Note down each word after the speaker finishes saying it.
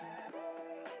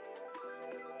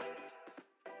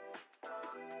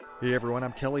Hey everyone,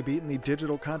 I'm Kelly Beaton, the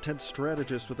digital content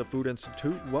strategist with the Food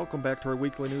Institute. Welcome back to our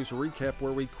weekly news recap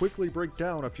where we quickly break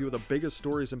down a few of the biggest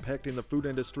stories impacting the food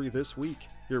industry this week.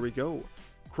 Here we go.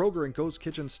 Kroger and ghost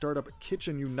kitchen startup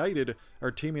Kitchen United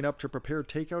are teaming up to prepare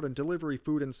takeout and delivery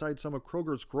food inside some of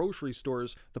Kroger's grocery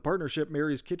stores. The partnership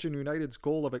marries Kitchen United's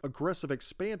goal of aggressive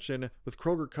expansion with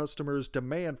Kroger customers'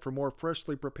 demand for more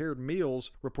freshly prepared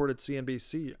meals, reported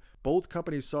CNBC. Both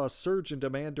companies saw a surge in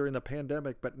demand during the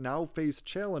pandemic, but now face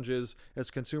challenges as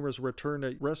consumers return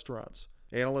to restaurants.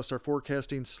 Analysts are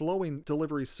forecasting slowing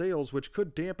delivery sales, which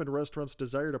could dampen restaurants'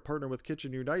 desire to partner with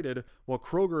Kitchen United, while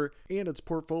Kroger and its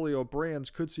portfolio of brands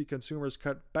could see consumers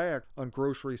cut back on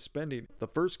grocery spending. The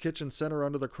first kitchen center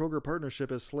under the Kroger partnership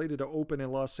is slated to open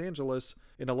in Los Angeles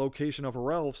in a location of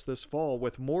Ralph's this fall,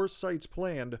 with more sites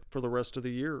planned for the rest of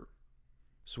the year.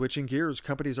 Switching gears,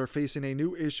 companies are facing a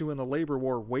new issue in the labor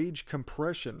war, wage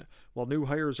compression. While new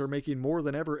hires are making more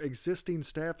than ever, existing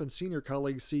staff and senior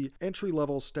colleagues see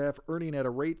entry-level staff earning at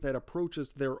a rate that approaches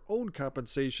their own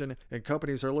compensation, and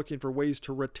companies are looking for ways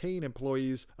to retain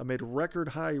employees amid record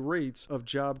high rates of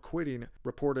job quitting,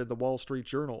 reported the Wall Street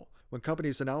Journal. When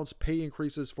companies announce pay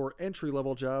increases for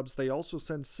entry-level jobs, they also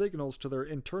send signals to their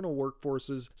internal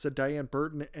workforces, said Diane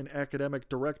Burton, an academic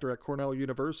director at Cornell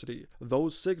University.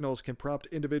 Those signals can prompt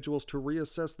individuals to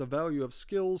reassess the value of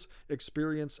skills,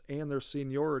 experience, and their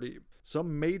seniority.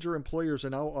 Some major employers are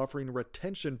now offering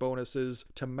retention bonuses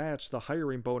to match the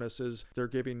hiring bonuses they're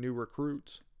giving new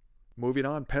recruits. Moving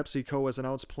on, PepsiCo has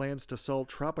announced plans to sell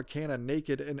Tropicana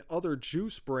Naked and other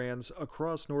juice brands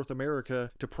across North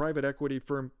America to private equity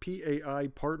firm PAI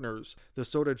Partners. The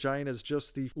soda giant is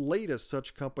just the latest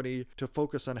such company to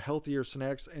focus on healthier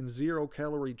snacks and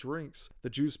zero-calorie drinks. The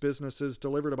juice businesses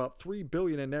delivered about $3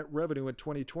 billion in net revenue in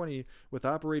 2020, with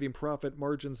operating profit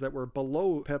margins that were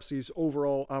below Pepsi's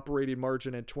overall operating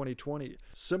margin in 2020.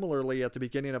 Similarly, at the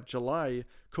beginning of July,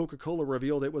 Coca-Cola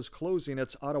revealed it was closing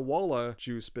its Adewale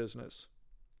juice business.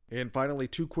 And finally,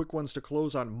 two quick ones to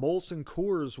close on. Molson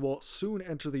Coors will soon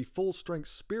enter the full-strength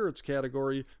spirits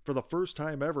category for the first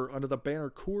time ever under the banner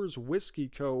Coors Whiskey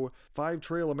Co. 5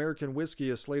 Trail American Whiskey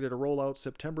is slated to roll out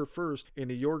September 1st in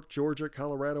New York, Georgia,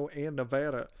 Colorado, and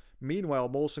Nevada. Meanwhile,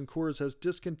 Molson Coors has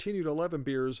discontinued 11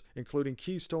 beers, including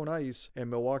Keystone Ice and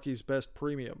Milwaukee's Best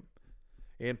Premium.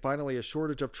 And finally, a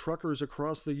shortage of truckers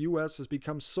across the U.S. has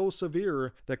become so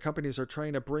severe that companies are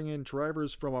trying to bring in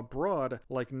drivers from abroad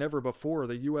like never before.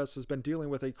 The U.S. has been dealing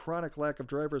with a chronic lack of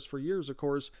drivers for years, of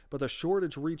course, but the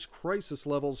shortage reached crisis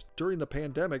levels during the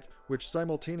pandemic, which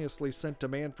simultaneously sent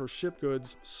demand for shipped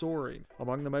goods soaring.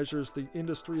 Among the measures the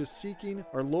industry is seeking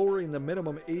are lowering the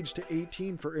minimum age to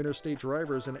 18 for interstate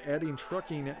drivers and adding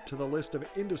trucking to the list of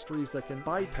industries that can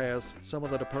bypass some of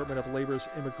the Department of Labor's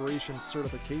immigration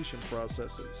certification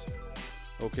process.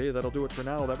 Okay, that'll do it for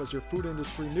now. That was your food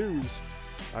industry news.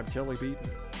 I'm Kelly Beaton.